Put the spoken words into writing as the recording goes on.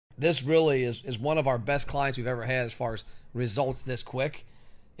this really is one of our best clients we've ever had as far as results this quick.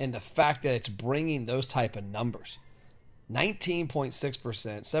 And the fact that it's bringing those type of numbers. 19.6%,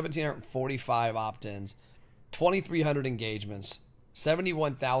 1,745 opt-ins, 2,300 engagements,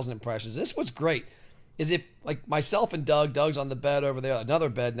 71,000 impressions. This what's great is if, like myself and Doug's on the bed over there, another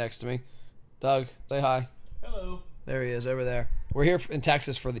bed next to me. Doug, say hi. Hello. There he is over there. We're here in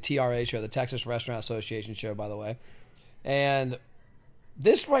Texas for the TRA show, the Texas Restaurant Association show, by the way. And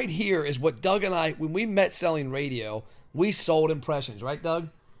this right here is what Doug and I, when we met selling radio, we sold impressions, right, Doug?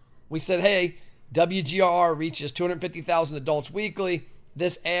 We said, hey, WGRR reaches 250,000 adults weekly.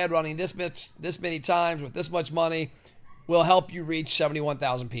 This ad running this many times with this much money will help you reach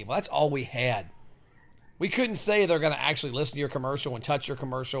 71,000 people. That's all we had. We couldn't say they're going to actually listen to your commercial and touch your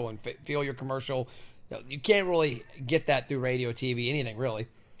commercial and feel your commercial. You can't really get that through radio, TV, anything really.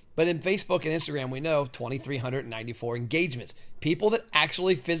 But in Facebook and Instagram, we know 2,394 engagements. People that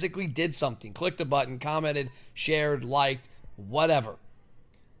actually physically did something, clicked a button, commented, shared, liked, whatever.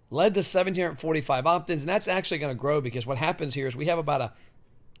 Led to 1,745 opt-ins, and that's actually going to grow because what happens here is we have about a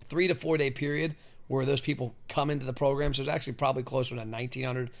 3 to 4 day period where those people come into the program. So there's actually probably closer to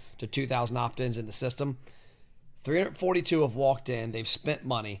 1,900 to 2,000 opt-ins in the system. 342 have walked in. They've spent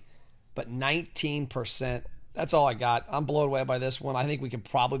money, but 19%. That's all I got. I'm blown away by this one. I think we can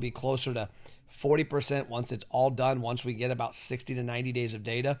probably be closer to 40% once it's all done, once we get about 60 to 90 days of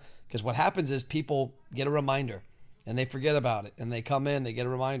data. Because what happens is people get a reminder, and they forget about it, and they come in, they get a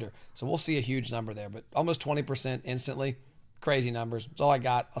reminder. So we'll see a huge number there, but almost 20% instantly. Crazy numbers. That's all I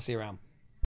got. I'll see you around.